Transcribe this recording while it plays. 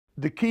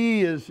The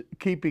key is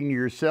keeping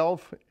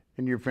yourself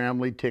and your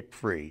family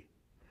tick-free.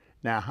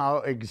 Now, how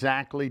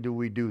exactly do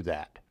we do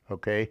that?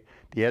 Okay,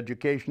 the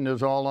education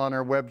is all on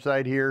our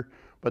website here,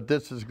 but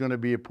this is going to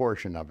be a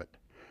portion of it.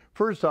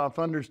 First off,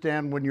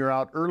 understand when you're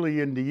out early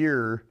in the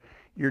year,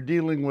 you're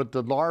dealing with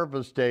the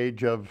larva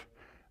stage of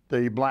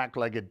the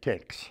black-legged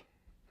ticks.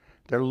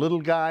 They're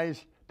little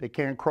guys, they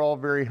can't crawl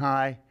very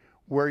high.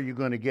 Where are you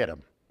going to get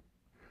them?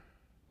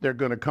 They're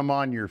going to come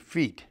on your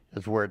feet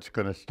is where it's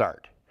going to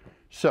start.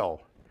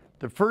 So,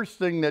 the first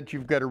thing that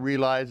you've got to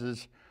realize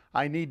is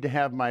I need to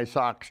have my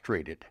socks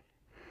treated.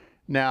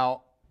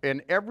 Now,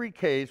 in every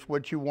case,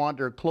 what you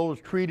want are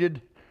clothes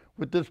treated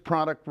with this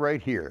product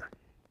right here.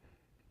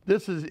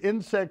 This is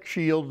Insect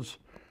Shield's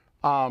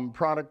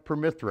product,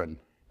 permethrin.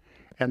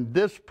 And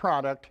this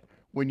product,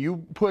 when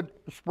you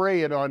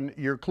spray it on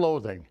your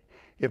clothing,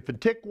 if a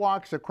tick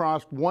walks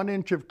across 1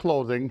 inch of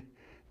clothing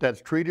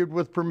that's treated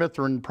with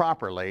permethrin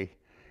properly,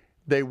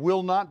 they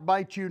will not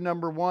bite you,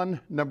 number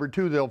one. Number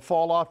two, they'll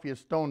fall off you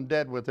stone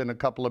dead within a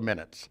couple of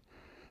minutes.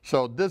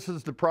 So this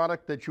is the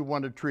product that you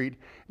want to treat.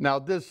 Now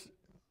this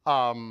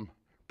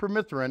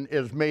permethrin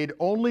is made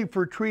only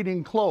for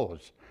treating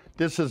clothes.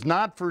 This is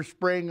not for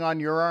spraying on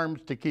your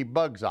arms to keep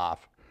bugs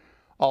off,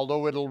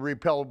 although it'll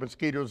repel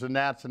mosquitoes and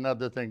gnats and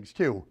other things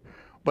too.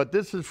 But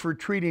this is for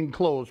treating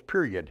clothes,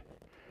 period.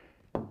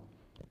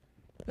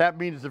 That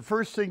means the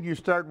first thing you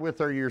start with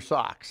are your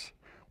socks.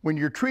 When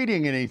you're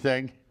treating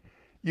anything,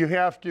 you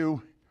have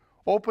to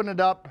open it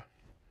up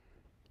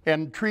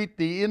and treat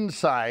the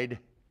inside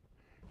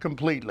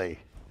completely.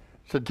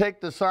 So take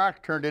the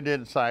sock, turn it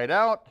inside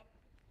out,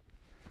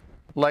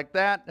 like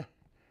that.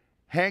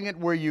 Hang it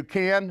where you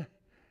can.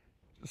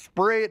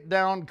 Spray it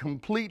down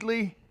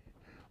completely.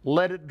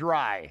 Let it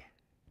dry.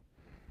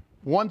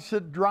 Once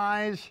it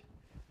dries,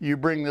 you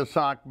bring the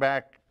sock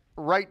back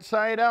right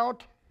side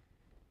out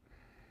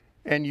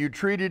and you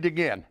treat it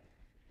again.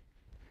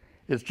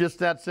 It's just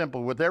that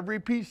simple with every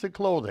piece of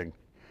clothing.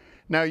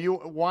 Now,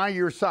 why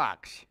your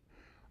socks?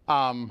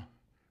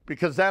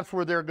 Because that's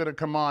where they're going to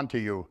come on to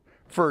you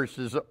first,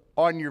 is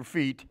on your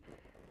feet.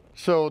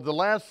 So the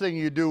last thing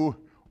you do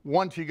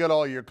once you get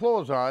all your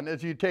clothes on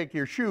is you take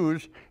your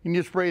shoes and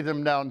you spray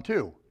them down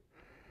too.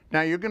 Now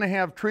you're going to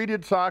have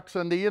treated socks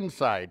on the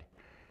inside.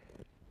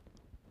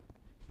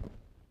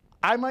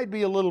 I might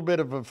be a little bit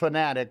of a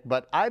fanatic,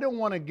 but I don't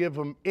want to give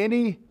them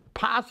any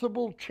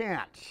possible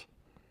chance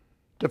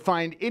to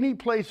find any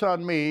place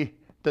on me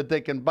that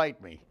they can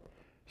bite me.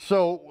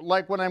 So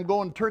like when I'm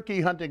going turkey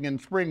hunting in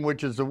spring,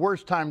 which is the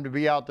worst time to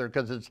be out there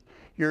because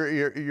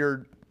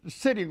you're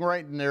sitting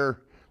right in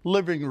their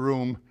living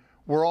room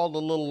where all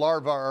the little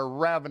larvae are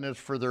ravenous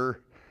for their,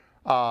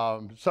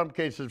 some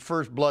cases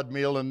first blood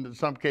meal and in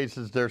some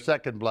cases their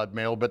second blood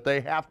meal, but they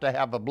have to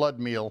have a blood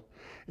meal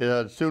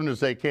as soon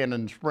as they can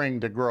in spring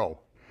to grow.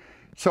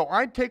 So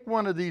I take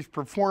one of these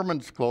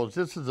performance clothes.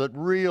 This is a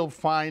real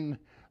fine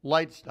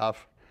light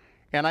stuff.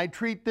 And I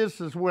treat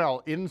this as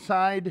well,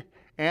 inside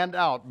and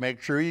out.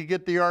 Make sure you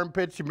get the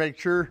armpits, you make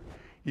sure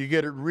you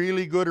get it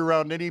really good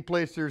around any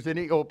place there's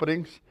any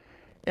openings.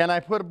 And I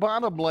put a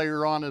bottom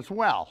layer on as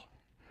well.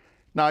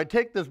 Now I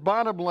take this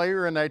bottom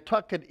layer and I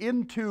tuck it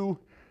into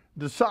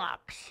the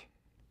socks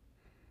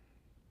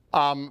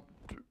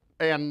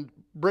and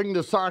bring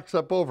the socks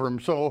up over them.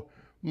 So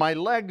my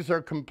legs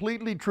are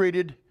completely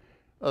treated,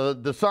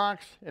 the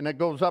socks, and it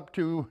goes up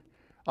to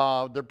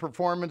the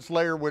performance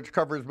layer, which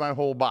covers my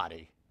whole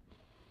body.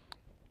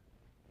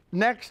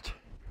 Next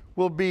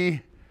will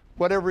be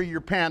whatever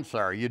your pants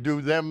are. You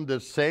do them the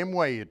same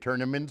way. You turn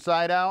them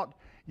inside out.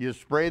 You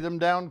spray them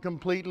down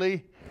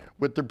completely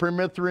with the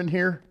permethrin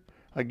here.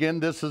 Again,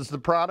 this is the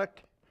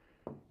product.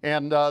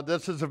 And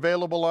this is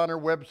available on our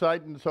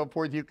website and so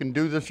forth. You can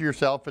do this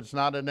yourself. It's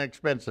not an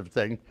expensive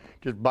thing.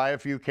 Just buy a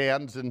few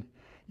cans and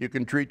you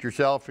can treat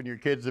yourself and your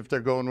kids if they're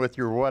going with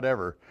you or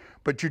whatever.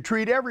 But you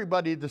treat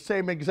everybody the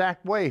same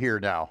exact way here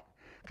now.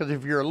 Because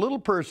if you're a little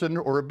person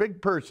or a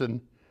big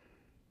person,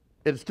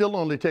 it still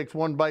only takes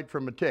one bite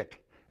from a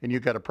tick and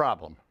you've got a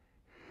problem.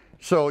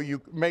 So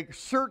you make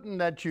certain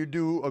that you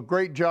do a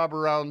great job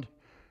around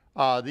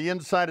the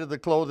inside of the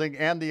clothing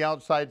and the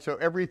outside so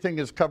everything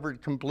is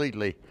covered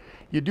completely.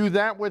 You do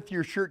that with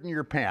your shirt and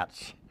your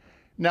pants.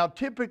 Now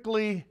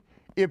typically,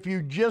 if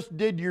you just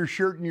did your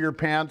shirt and your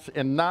pants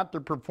and not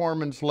the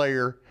performance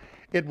layer,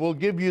 it will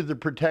give you the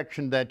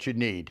protection that you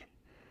need.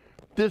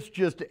 This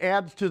just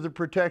adds to the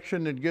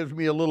protection and gives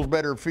me a little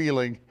better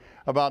feeling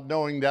about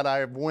knowing that I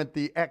have went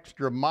the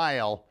extra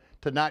mile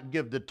to not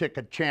give the tick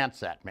a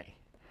chance at me.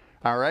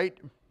 All right?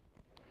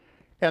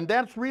 And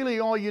that's really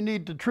all you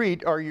need to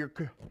treat are your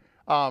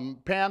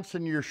pants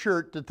and your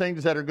shirt, the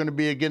things that are going to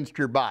be against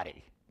your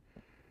body.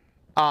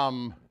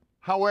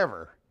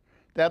 However,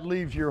 that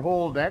leaves your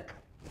whole neck,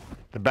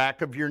 the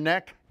back of your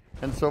neck,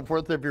 and so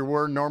forth if you're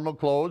wearing normal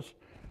clothes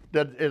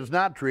that is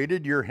not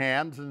treated, your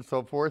hands and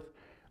so forth.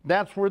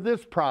 That's where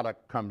this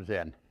product comes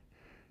in.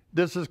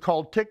 This is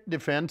called Tick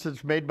Defense.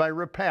 It's made by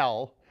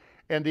Repel,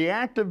 and the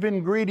active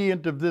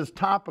ingredient of this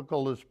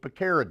topical is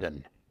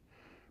picaridin.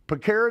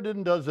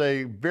 Picaridin does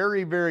a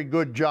very, very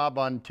good job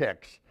on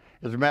ticks,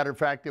 As a matter of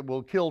fact, it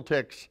will kill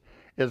ticks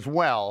as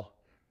well.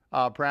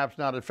 Perhaps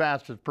not as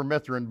fast as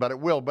permethrin, but it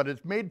will. But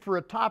it's made for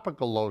a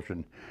topical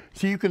lotion.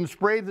 So you can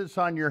spray this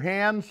on your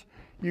hands.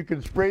 You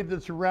can spray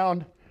this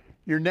around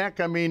your neck.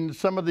 I mean,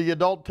 some of the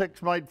adult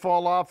ticks might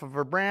fall off of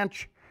a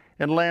branch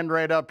and land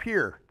right up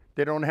here.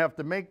 They don't have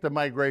to make the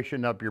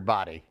migration up your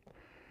body.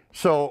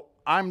 So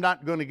I'm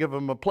not going to give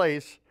them a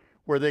place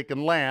where they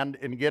can land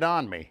and get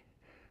on me.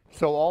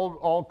 So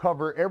I'll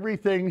cover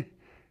everything,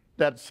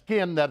 that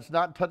skin that's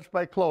not touched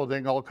by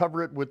clothing. I'll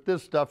cover it with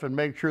this stuff and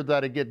make sure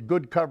that I get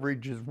good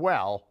coverage as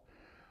well,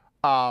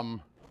 to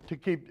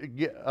keep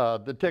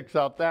the ticks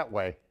out that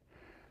way.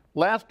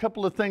 Last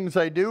couple of things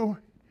I do,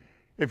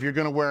 if you're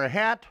going to wear a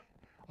hat,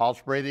 I'll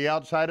spray the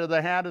outside of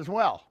the hat as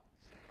well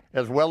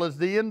as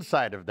the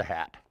inside of the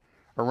hat,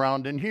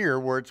 around in here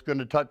where it's going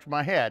to touch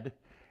my head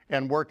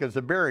and work as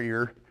a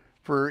barrier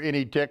for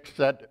any ticks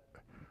that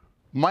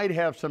might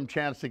have some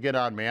chance to get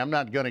on me. I'm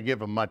not going to give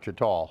them much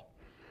at all.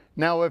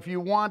 Now, if you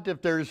want,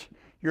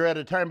 you're at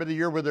a time of the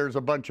year where there's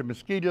a bunch of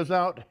mosquitoes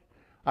out,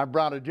 I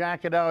brought a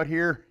jacket out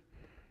here.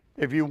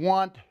 If you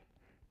want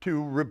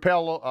to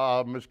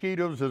repel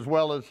mosquitoes as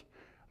well as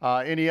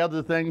any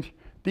other things,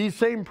 these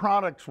same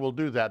products will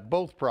do that.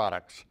 Both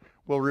products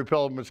will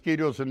repel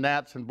mosquitoes and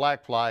gnats and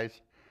black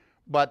flies,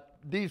 but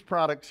these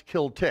products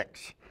kill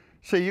ticks.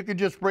 So you can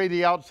just spray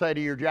the outside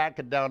of your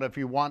jacket down if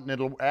you want, and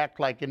it'll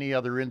act like any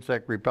other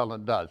insect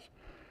repellent does.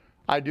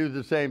 I do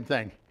the same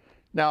thing.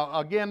 Now,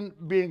 again,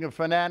 being a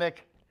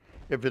fanatic,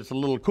 if it's a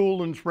little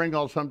cool in spring,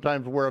 I'll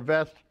sometimes wear a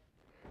vest.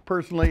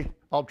 Personally,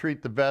 I'll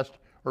treat the vest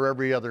or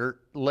every other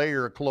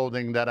layer of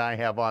clothing that I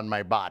have on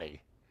my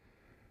body.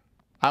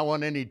 I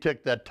want any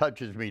tick that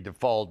touches me to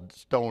fall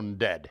stone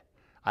dead.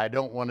 I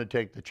don't want to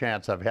take the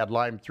chance. I've had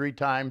Lyme 3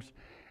 times,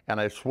 and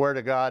I swear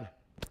to God,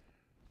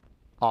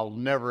 I'll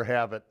never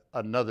have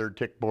another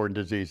tick-borne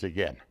disease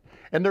again.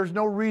 And there's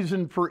no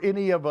reason for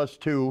any of us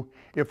to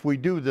if we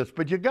do this.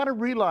 But you got to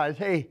realize,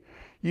 hey,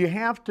 you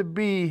have to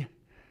be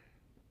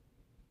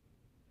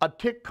a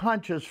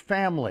tick-conscious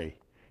family.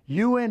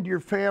 You and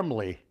your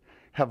family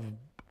have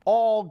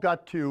all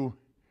got to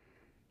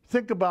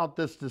think about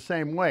this the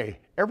same way.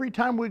 Every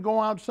time we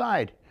go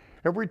outside,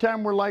 every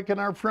time we're like in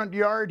our front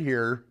yard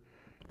here,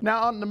 now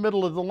out in the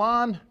middle of the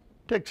lawn,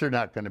 ticks are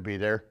not going to be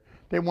there.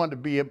 They want to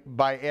be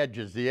by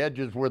edges. The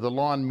edges where the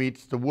lawn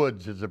meets the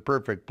woods is a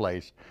perfect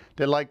place.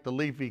 They like the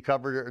leafy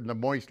cover and the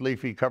moist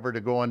leafy cover to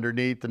go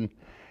underneath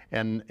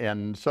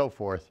and so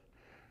forth.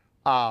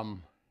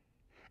 And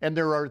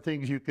there are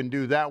things you can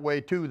do that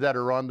way too that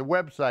are on the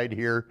website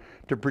here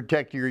to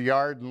protect your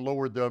yard and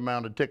lower the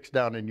amount of ticks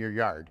down in your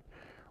yard.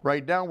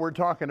 Right now we're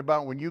talking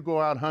about when you go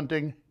out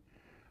hunting,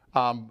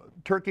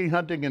 turkey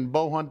hunting and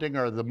bow hunting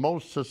are the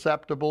most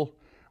susceptible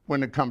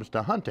when it comes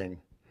to hunting.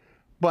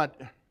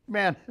 But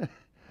man,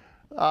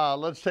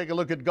 let's take a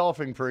look at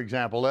golfing, for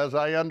example. As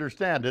I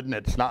understand it, and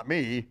it's not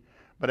me,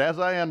 but as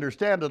I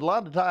understand it, a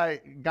lot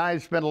of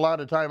guys spend a lot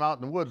of time out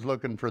in the woods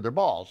looking for their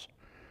balls.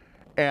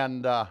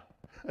 And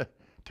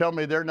tell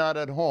me they're not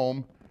at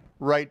home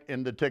right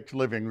in the tick's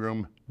living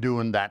room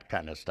doing that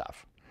kind of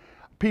stuff.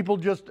 People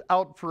just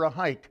out for a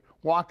hike,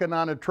 walking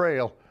on a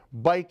trail,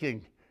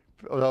 biking,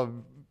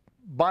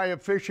 by a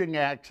fishing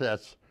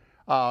access,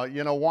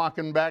 you know,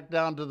 walking back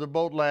down to the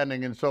boat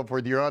landing and so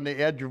forth. You're on the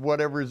edge of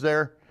whatever's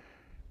there.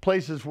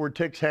 Places where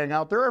ticks hang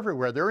out, they're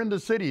everywhere. They're in the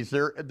cities,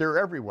 they're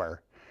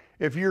everywhere.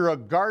 If you're a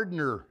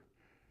gardener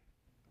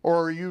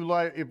or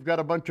you've got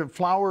a bunch of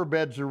flower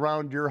beds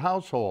around your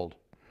household,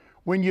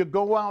 when you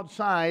go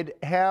outside,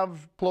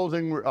 have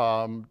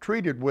clothing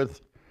treated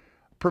with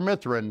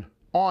permethrin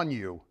on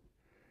you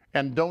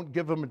and don't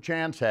give them a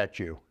chance at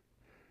you.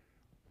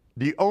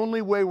 The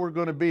only way we're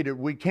going to beat it,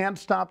 we can't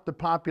stop the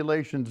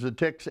populations of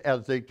ticks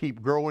as they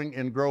keep growing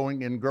and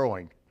growing and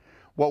growing.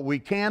 What we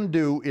can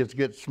do is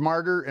get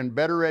smarter and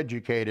better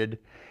educated,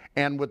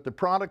 and with the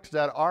products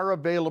that are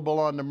available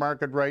on the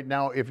market right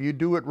now, if you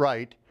do it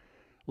right,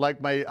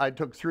 like I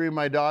took 3 of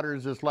my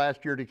daughters this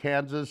last year to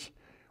Kansas,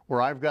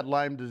 where I've got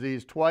Lyme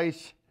disease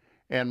twice,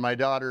 and my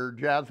daughter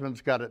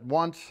Jasmine's got it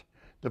once.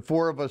 The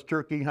 4 of us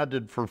turkey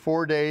hunted for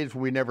 4 days.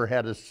 We never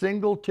had a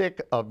single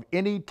tick of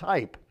any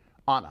type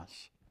on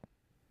us.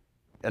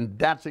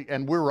 And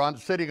we were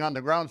sitting on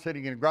the ground,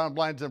 sitting in ground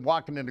blinds and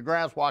walking in the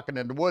grass, walking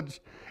in the woods,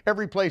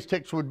 every place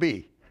ticks would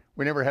be.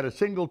 We never had a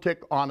single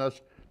tick on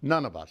us,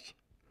 none of us.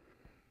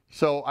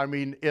 So, I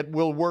mean, it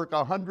will work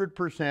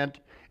 100%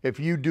 if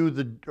you do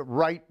the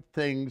right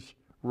things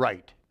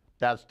right.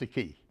 That's the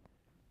key.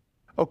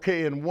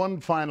 Okay, and one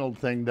final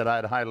thing that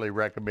I'd highly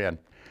recommend.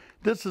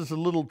 This is a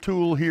little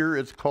tool here.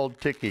 It's called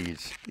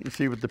Tickies. You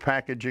see what the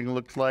packaging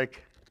looks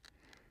like?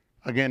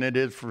 Again, it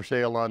is for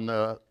sale on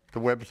the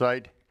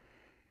website.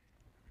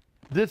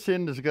 This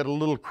end has got a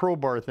little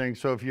crowbar thing,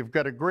 so if you've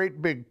got a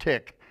great big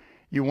tick,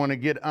 you want to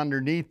get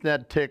underneath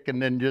that tick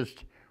and then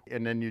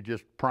you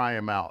just pry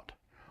them out.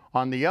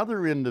 On the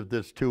other end of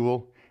this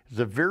tool is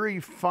a very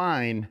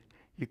fine,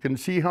 you can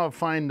see how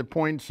fine the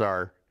points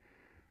are,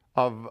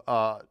 of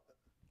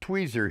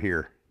tweezer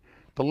here.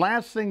 The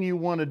last thing you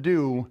want to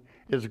do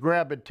is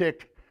grab a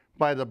tick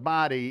by the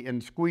body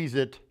and squeeze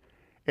it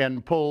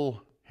and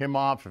pull him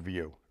off of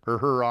you or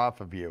her off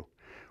of you.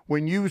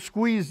 When you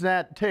squeeze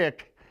that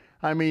tick,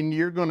 I mean,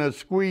 you're going to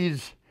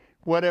squeeze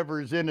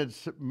whatever's in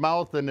its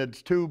mouth and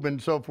its tube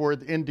and so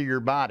forth into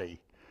your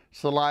body.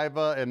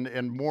 Saliva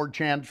and more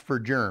chance for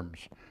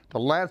germs. The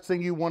last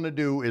thing you want to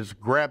do is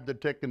grab the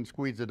tick and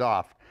squeeze it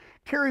off.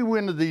 Carry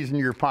one of these in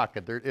your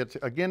pocket. It's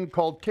again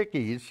called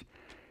tickies.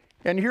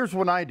 And here's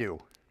what I do.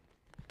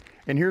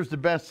 And here's the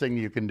best thing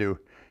you can do.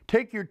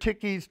 Take your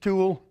tickies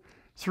tool,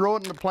 throw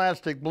it in a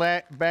plastic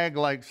bag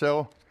like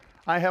so.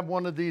 I have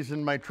one of these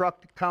in my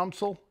truck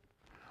console.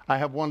 I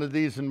have one of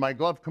these in my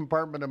glove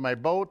compartment of my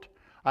boat.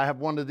 I have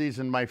one of these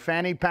in my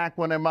fanny pack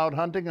when I'm out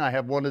hunting. I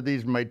have one of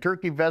these in my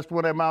turkey vest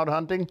when I'm out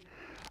hunting.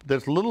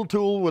 This little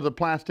tool with a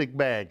plastic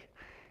bag.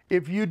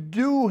 If you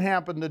do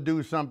happen to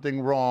do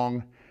something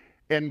wrong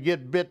and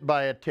get bit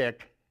by a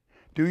tick,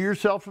 do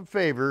yourself a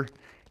favor,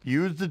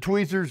 use the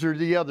tweezers or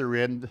the other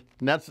end,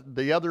 and that's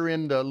the other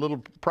end, the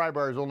little pry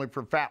bar is only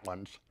for fat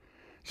ones.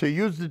 So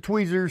use the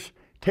tweezers,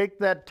 take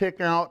that tick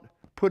out,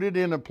 put it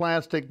in a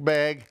plastic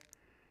bag,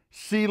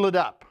 seal it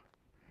up,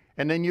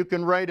 and then you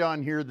can write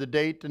on here the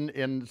date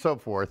and so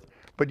forth,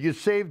 but you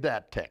save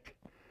that tick.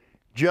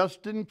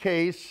 Just in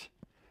case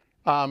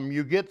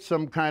you get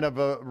some kind of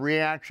a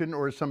reaction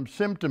or some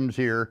symptoms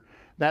here,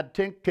 that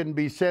tick can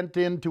be sent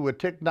into a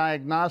tick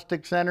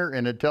diagnostic center,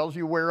 and it tells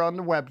you where on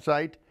the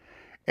website,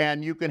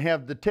 and you can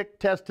have the tick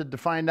tested to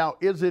find out,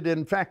 is it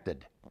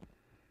infected?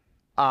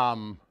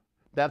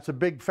 That's a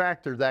big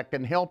factor that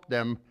can help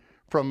them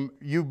from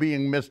you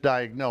being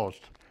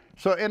misdiagnosed.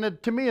 So,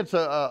 and to me, it's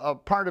a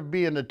part of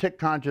being a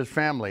tick-conscious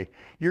family.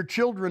 Your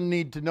children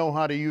need to know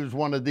how to use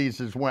one of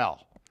these as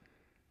well.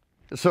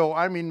 So,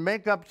 I mean,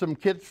 make up some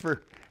kits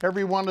for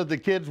every one of the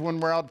kids when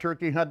we're out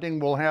turkey hunting.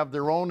 Will have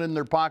their own in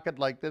their pocket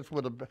like this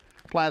with a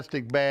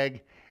plastic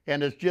bag,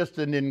 and it's just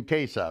an in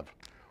case of.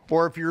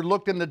 Or if you're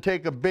looking to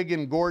take a big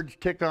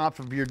engorged tick off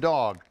of your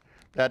dog,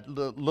 that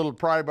little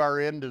pry bar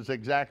end is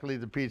exactly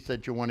the piece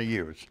that you want to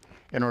use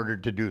in order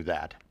to do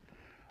that.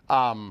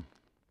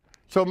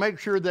 So make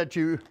sure that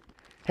you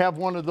have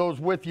one of those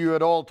with you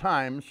at all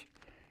times,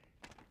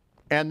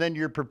 and then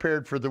you're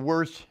prepared for the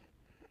worst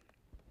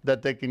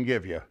that they can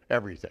give you,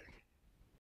 everything.